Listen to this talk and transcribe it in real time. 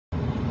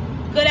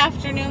Good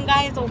afternoon,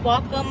 guys.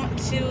 Welcome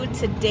to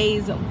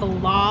today's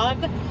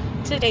vlog.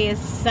 Today is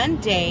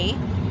Sunday,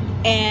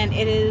 and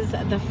it is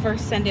the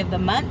first Sunday of the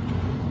month.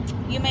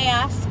 You may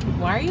ask,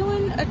 why are you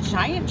in a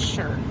giant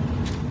shirt?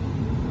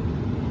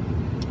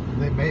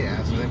 They may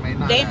ask, or they may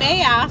not. They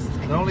may ask.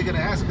 They're only going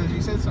to ask because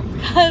you said something.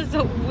 Because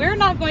we're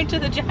not going to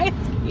the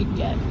Giants game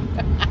yet.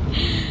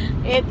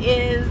 It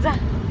is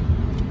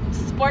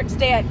sports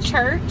day at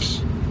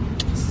church,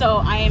 so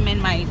I am in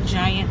my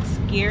Giants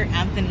gear.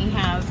 Anthony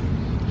has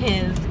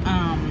his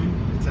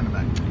It's in the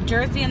back.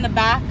 jersey in the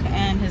back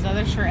and his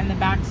other shirt in the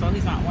back, so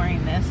he's not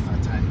wearing this.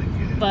 Time to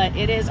get it. But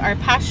it is our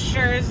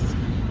pastor's,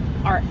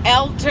 our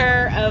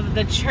elder of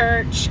the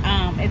church.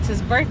 It's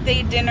his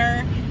birthday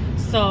dinner,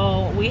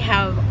 so we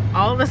have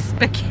all the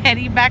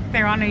spaghetti back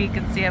there. I don't know if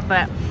you can see it,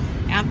 but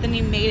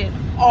Anthony made it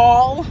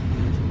all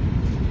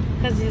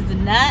because he's a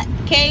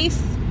nutcase.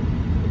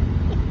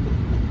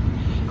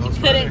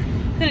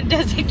 Couldn't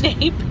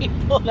designate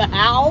people to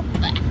help.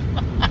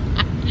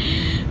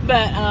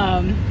 But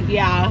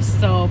yeah,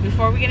 so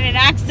before we get in an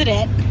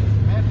accident,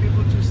 Man,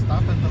 people just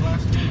stop at the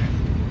last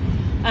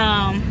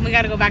minute. we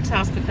got to go back to the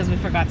house because we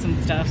forgot some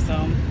stuff,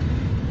 so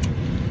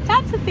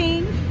that's the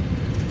thing.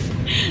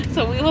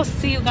 So we will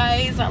see you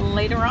guys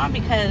later on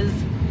because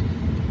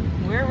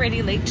we're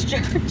already late to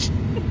church.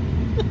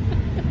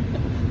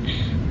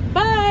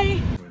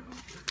 Bye.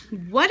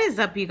 What is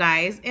up, you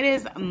guys? It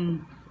is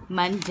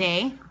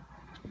Monday.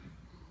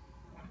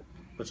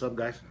 What's up,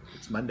 guys?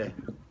 It's Monday.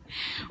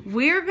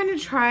 We're gonna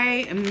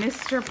try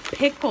Mr.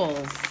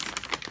 Pickles.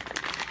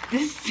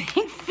 This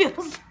thing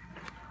feels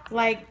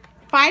like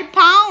 5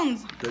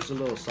 pounds. There's a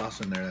little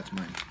sauce in there. That's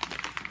mine.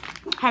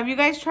 Have you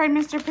guys tried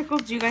Mr.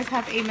 Pickles? Do you guys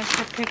have a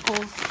Mr.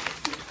 Pickles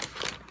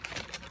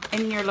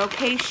in your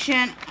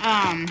location?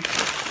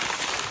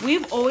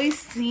 We've always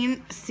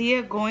see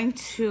it going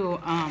to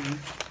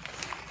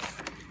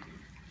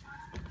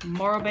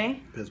Morro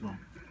Bay. Pismo.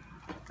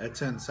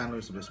 It's in San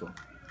Luis Obispo.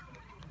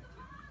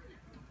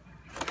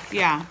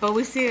 Yeah, but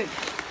we see it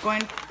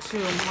going to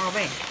Morro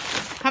Bay.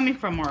 Coming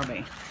from Morro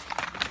Bay.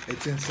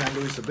 It's in San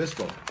Luis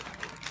Obispo.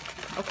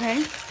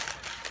 Okay.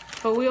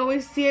 But we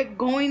always see it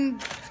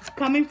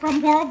coming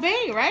from Morro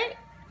Bay, right?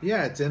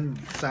 Yeah, it's in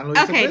San Luis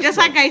Obispo. Okay, just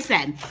like I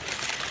said.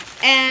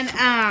 And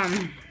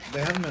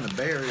they have them in the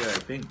Bay Area, I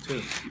think,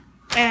 too.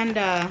 And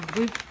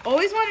we've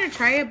always wanted to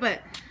try it,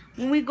 but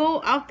when we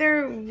go out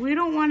there, we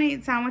don't want to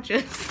eat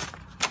sandwiches.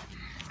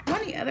 We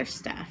want to eat other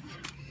stuff.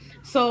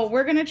 So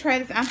we're gonna try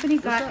this. Anthony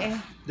got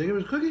a. They give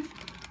us a cookie?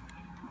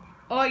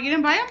 Oh, you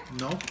didn't buy them?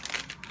 No.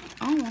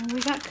 Oh, well,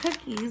 we got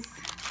cookies.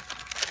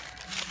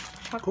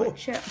 Chocolate Cool.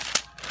 chip.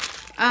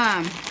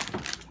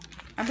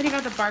 Anthony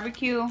got the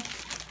barbecue.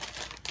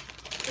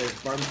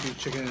 It's barbecue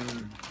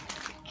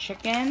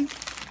Chicken.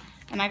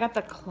 And I got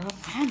the club.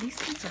 Man, these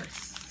things are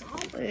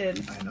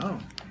solid. I know.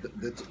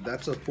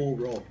 That's a full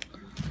roll.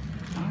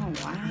 Oh,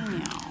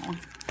 wow.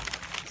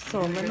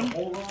 So let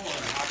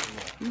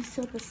me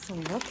see what this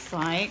looks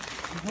like.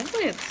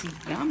 Hopefully it's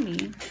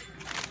yummy.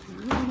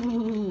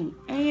 Ooh.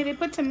 Hey, they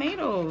put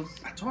tomatoes.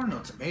 I told her no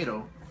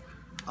tomato.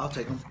 I'll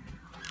take them.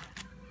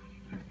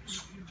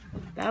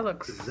 That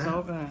looks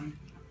so good.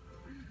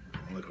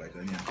 Don't look like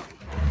onion.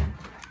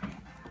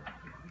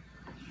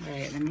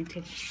 Alright, let me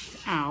take this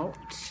out.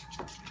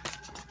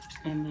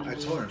 And then I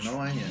told her no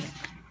onion.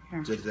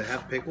 Here. Did they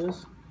have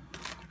pickles?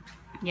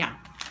 Yeah.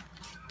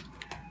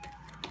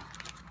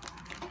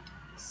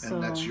 So,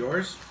 And that's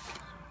yours?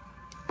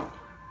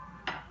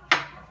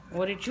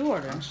 what did you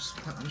order? I'm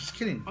just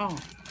kidding. Oh.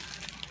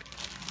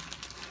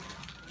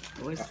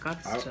 Always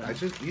got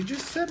stuff. You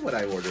just said what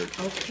I ordered.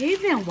 Okay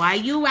then, why are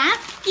you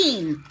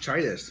asking?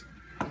 Try this.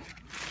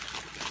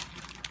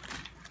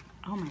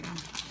 Oh my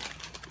god.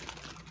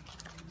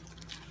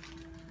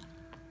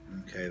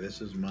 Okay,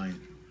 this is mine.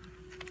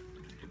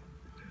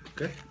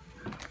 Okay.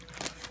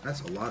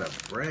 That's a lot of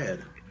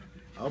bread.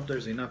 I hope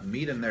there's enough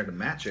meat in there to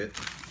match it.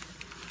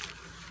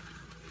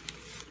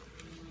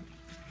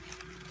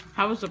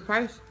 How was the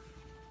price?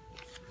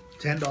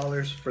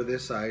 $10 for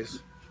this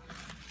size.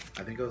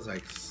 I think it was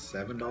like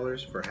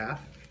 $7 for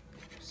half.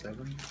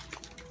 7.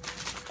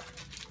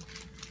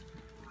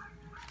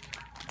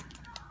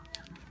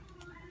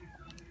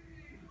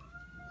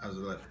 How's it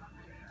look?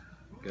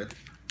 Good?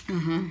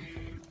 Mm-hmm.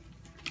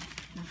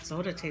 That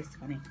soda tastes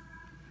funny.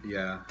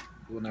 Yeah.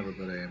 We'll never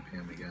go to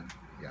AMPM again.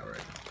 Yeah,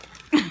 right.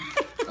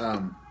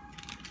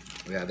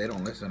 Yeah, they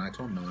don't listen. I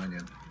told them no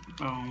onion.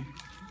 Oh.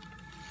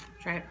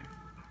 Try it.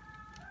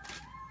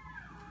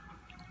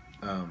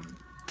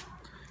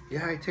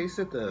 Yeah, I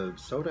tasted the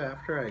soda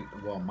after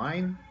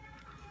mine,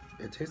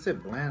 it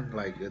tasted bland,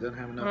 like it doesn't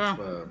have enough,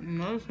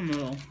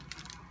 no.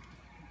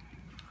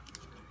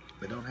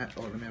 they don't have,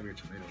 oh, let me have your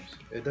tomatoes.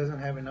 It doesn't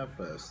have enough,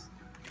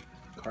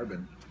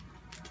 carbon.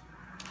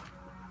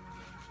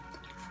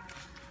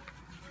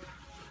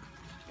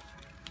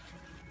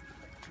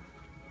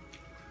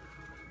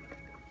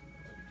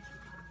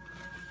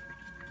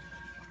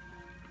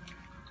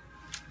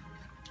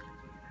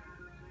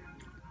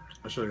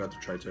 I should have got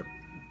the tri-tip.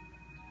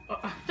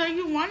 thought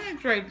you wanted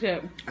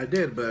tri-tip. I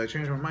did, but I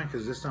changed my mind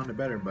because this sounded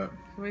better. But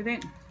What do you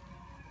think?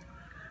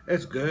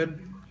 it's good.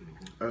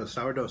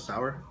 Sourdough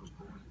sour.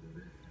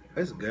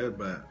 It's good,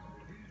 but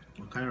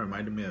it kind of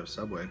reminded me of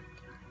Subway.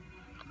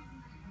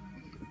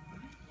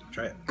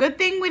 Try it. Good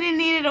thing we didn't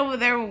eat it over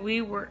there when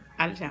we were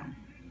out of town.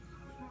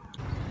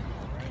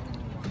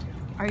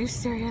 Are you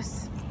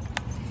serious?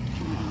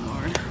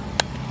 Oh, Lord.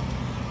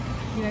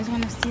 You guys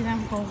want to see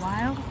them go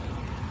wild?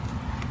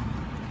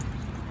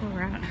 Where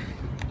we're at.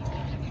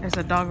 There's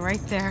a dog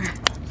right there.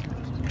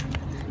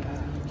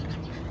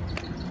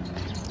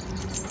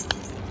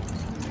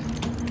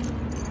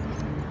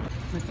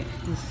 Look at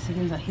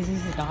he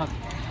sees the dog.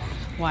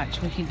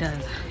 Watch what he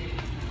does.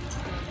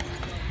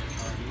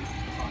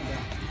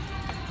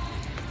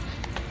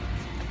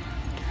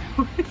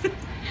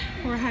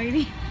 We're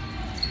hiding.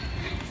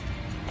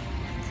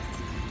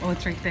 Oh,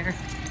 it's right there.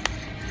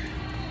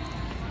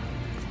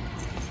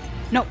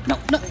 No, no,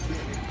 no. This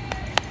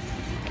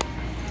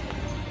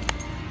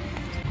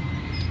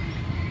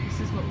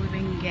is what we've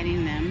been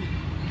getting them.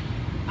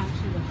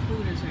 Actually, the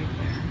food is right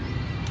there.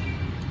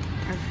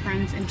 Our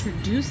friends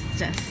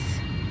introduced us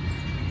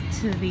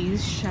to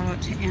these. Shout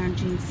out to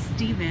Angie and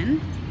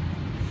Steven.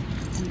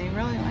 And they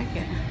really like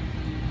it.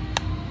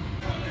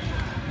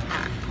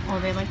 Oh,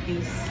 they like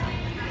these.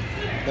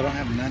 They don't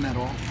have none at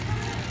all.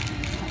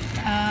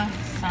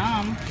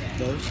 Some.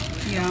 Those?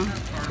 Yeah.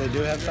 They do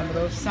have some of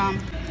those? Some.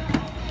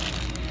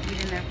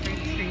 Eating their free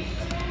treats.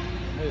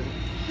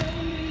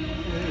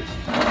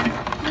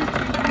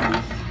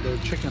 They're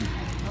chicken.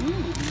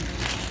 Ooh.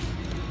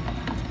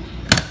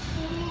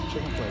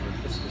 Chicken flavored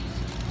biscuits.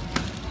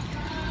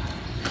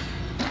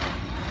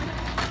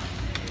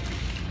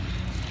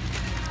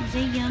 Is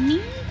it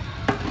yummy?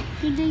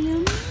 Is it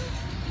yummy?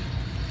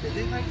 Did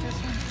they like this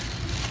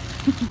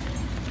one?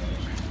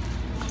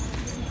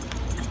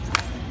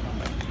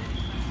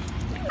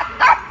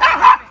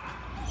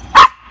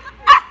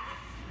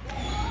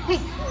 Hey,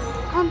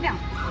 calm down.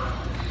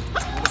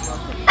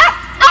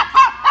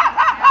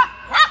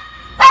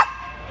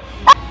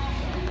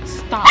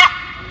 Stop.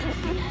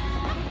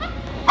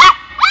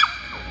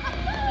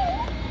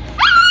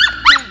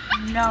 Hey,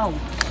 no.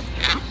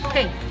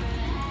 Hey.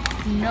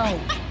 No.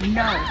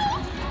 No.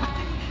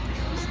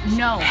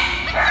 No.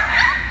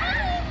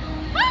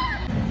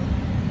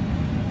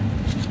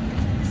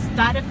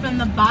 Started from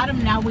the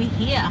bottom, now we're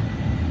here.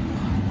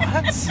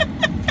 What?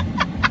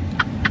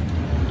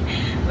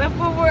 Look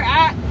where we're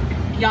at,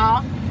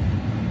 y'all.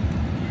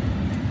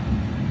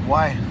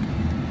 Why?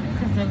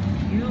 Because of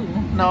you.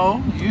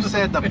 No, you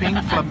said the pink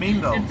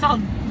flamingo. It's all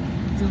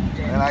zoomed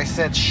in. And I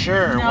said,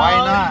 sure, No, why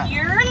not?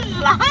 You're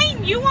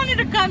lying. You wanted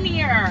to come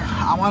here.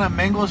 I want a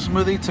mango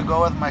smoothie to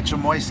go with my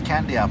chamois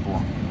candy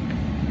apple.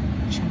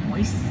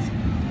 Chamois.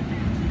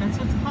 That's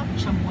what's called?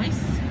 Chamois?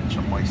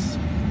 Chamois.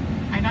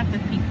 I got the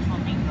pink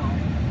flamingo.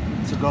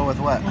 To go with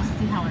what? We'll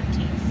see how it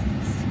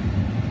tastes.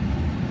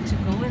 To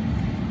go with...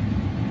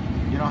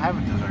 You don't have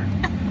a dessert.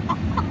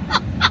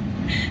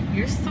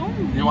 You're so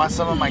mean. You want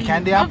some of my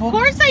candy apple? Of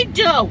course I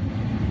do.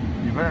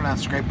 You better not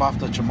scrape off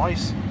the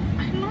chamois.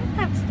 I love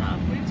that stuff.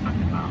 What are you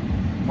talking about?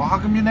 Well, how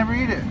come you never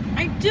eat it?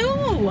 I do.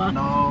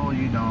 No,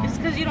 you don't. It's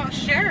because you don't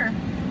share.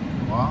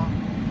 Well,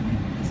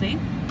 See?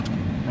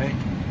 hey.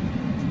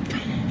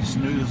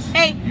 Snooze.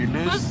 Hey, You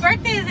lose. whose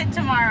birthday is it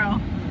tomorrow?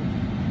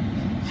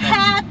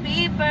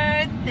 Happy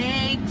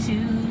birthday to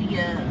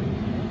you.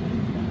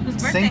 Whose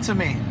birthday? Sing to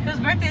me. Whose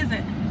birthday is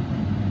it?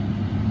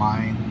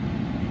 Mine.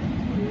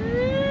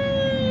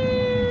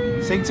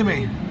 Sing to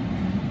me.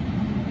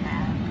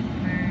 Happy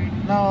birthday.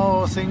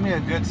 No, sing me a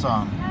good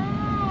song. Oh.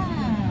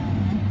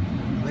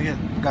 Look at,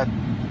 we got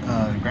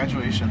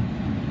graduation.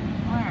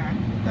 Where?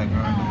 That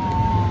girl.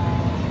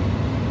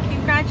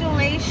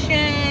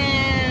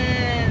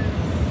 Congratulations.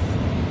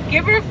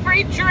 Give her a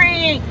free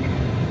drink.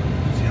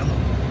 It's yellow.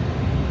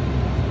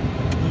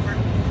 Over.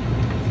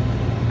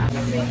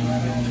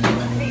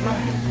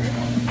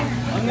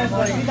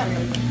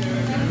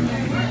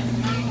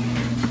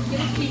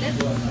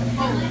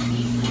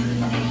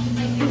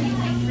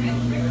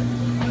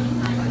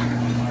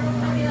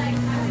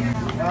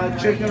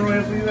 Chicken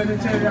wings, you ready to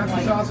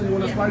teriyaki sauce and you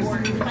want a spicy?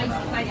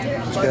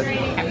 It's good.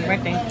 Happy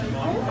birthday.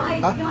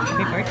 Huh?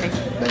 Happy birthday.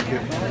 Thank you.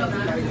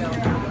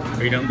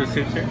 Are you done with the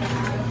soup, sir?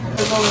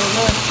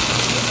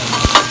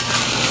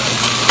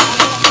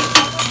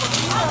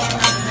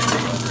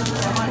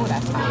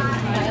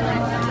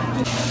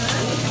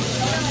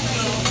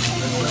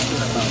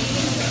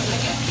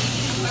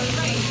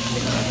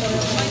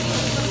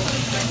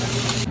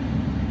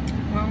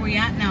 Where are we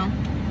at now?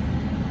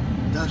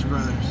 Dutch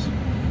Brothers.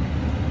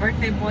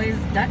 Birthday boys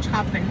Dutch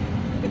hopping.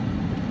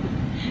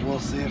 We'll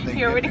see if they You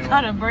give already me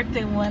got one. a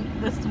birthday one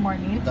this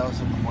morning. That was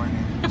in the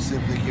morning. We'll see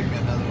if they give me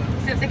another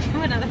one. See if they give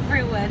another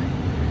free one.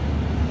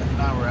 If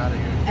not, we're out of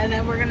here. And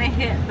then we're gonna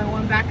hit the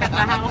one back at the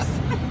house.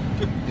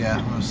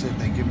 Yeah, we'll see if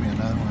they give me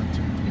another one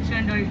too. Did you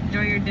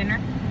enjoy your dinner?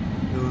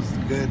 It was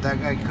good. That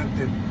guy cooked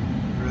it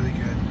really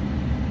good.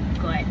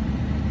 Good.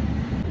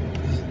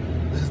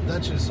 This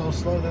Dutch is so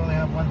slow, they only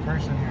have one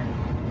person here.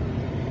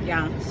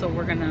 Yeah, so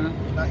we're gonna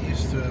Not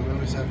used to it. We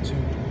always have two.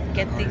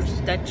 get these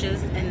cars.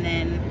 Dutches and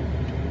then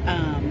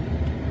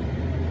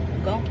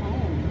go home.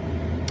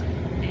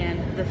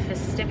 And the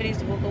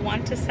festivities will go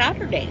on to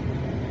Saturday.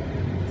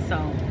 So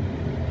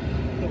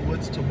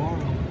What's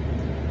tomorrow?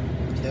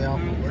 Day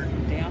off of work.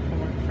 Day off of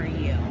work for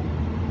you.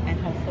 And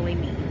hopefully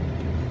me.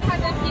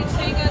 Has a peach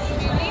mango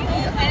smoothie,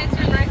 and it's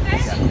your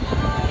birthday?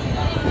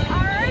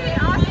 Alrighty,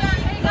 awesome.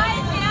 Hey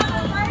guys, we have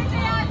a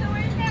birthday at the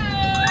window.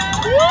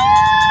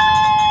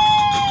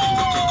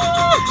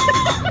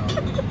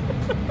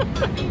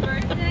 Happy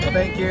birthday.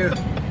 Thank you.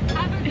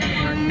 Have a good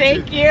one.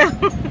 Thank you.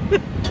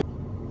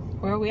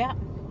 Where are we at?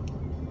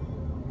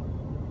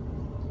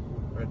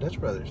 We're at Dutch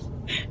Brothers.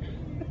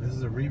 This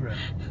is a rerun.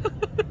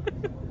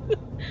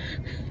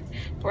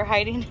 We're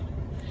hiding.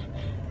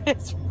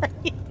 It's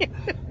right here.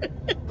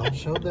 Don't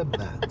show them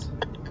that.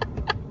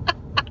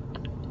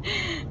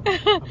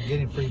 I'm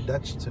getting free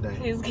Dutch today.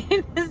 He's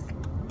getting his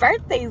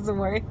birthday's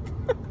worth.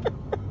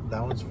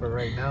 That one's for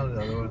right now,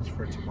 the other one's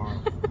for tomorrow.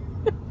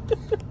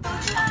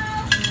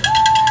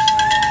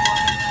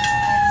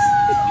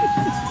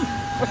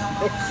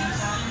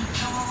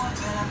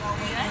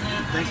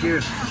 Thank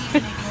you.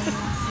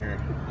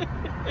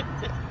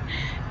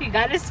 He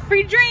got his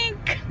free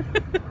drink.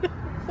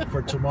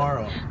 For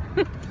tomorrow.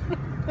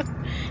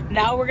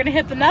 Now we're gonna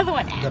hit another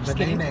one. The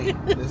banana.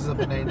 This is a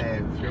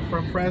banana. If you're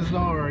from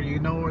Fresno or you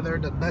know where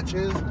the Dutch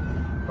is,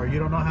 or you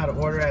don't know how to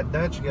order at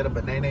Dutch, you get a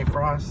banana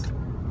frost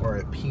or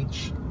a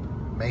peach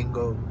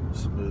mango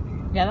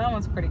smoothie. Yeah, that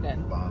one's pretty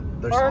good.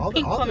 There's Or all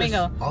pink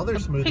flamingo. All their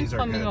The smoothies pink are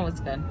flamingo good. was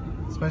good.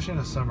 Especially in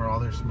the summer, all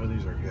their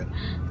smoothies are good.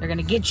 They're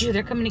gonna get you.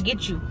 They're coming to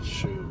get you.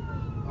 Shoot.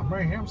 I'm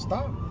right here. I'm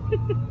stopped.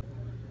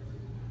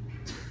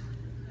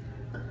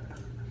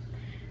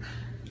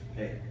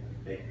 Hey.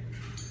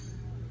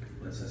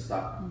 Listen,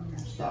 stop.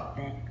 Stop.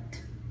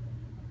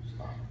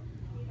 Stop.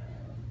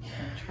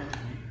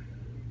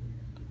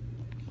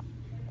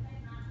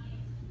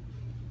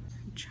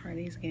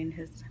 Charlie's getting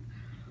his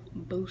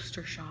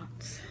booster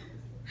shots.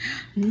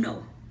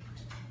 No.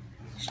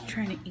 He's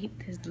trying to eat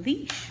his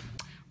leash.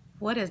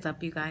 What is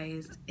up, you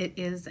guys? It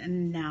is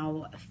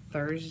now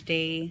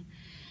Thursday.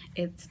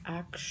 It's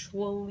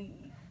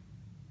actually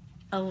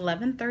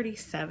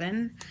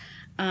 11:37.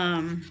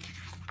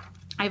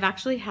 I've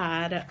actually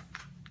had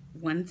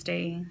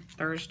Wednesday,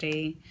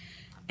 Thursday,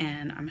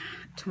 and I'm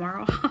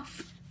tomorrow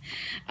off.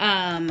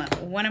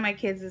 One of my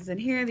kids isn't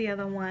here. The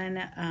other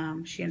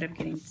one, she ended up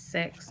getting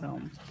sick,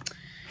 so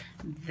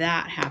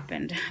that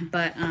happened.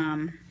 But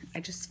I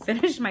just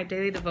finished my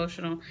daily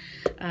devotional.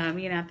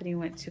 Me and Anthony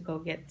went to go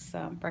get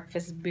some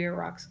breakfast beer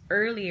rocks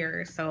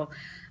earlier, so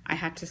I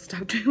had to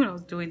stop doing what I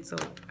was doing so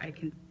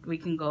we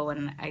can go,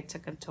 and I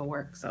took him to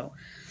work. So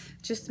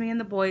just me and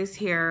the boys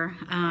here.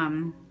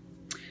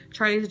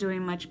 Charlie's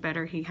doing much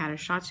better. He had his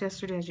shots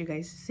yesterday, as you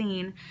guys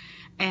seen.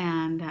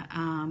 And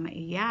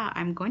yeah,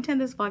 I'm going to end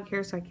this vlog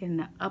here so I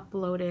can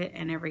upload it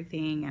and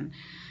everything. And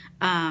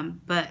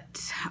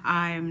but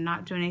I'm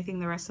not doing anything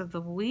the rest of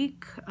the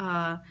week.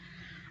 I'm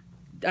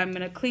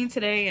gonna clean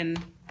today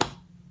and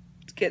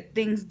get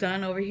things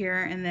done over here,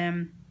 and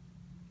then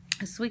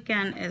this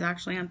weekend is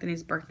actually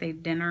Anthony's birthday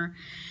dinner,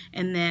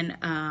 and then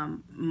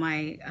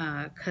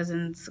my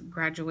cousin's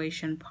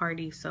graduation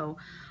party, so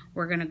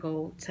we're gonna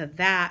go to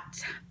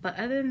that. But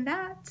other than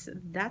that,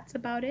 that's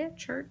about it.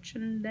 Church,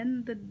 and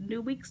then the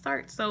new week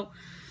starts. So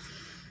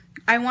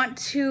I want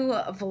to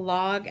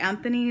vlog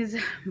Anthony's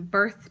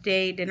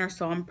birthday dinner,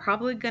 so I'm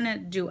probably gonna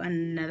do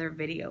another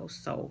video,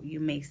 so you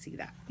may see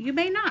that. You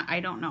may not, I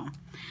don't know.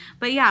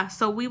 But yeah,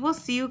 so we will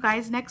see you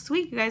guys next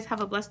week. You guys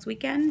have a blessed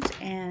weekend,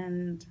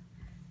 and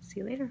see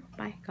you later.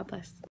 Bye. God bless.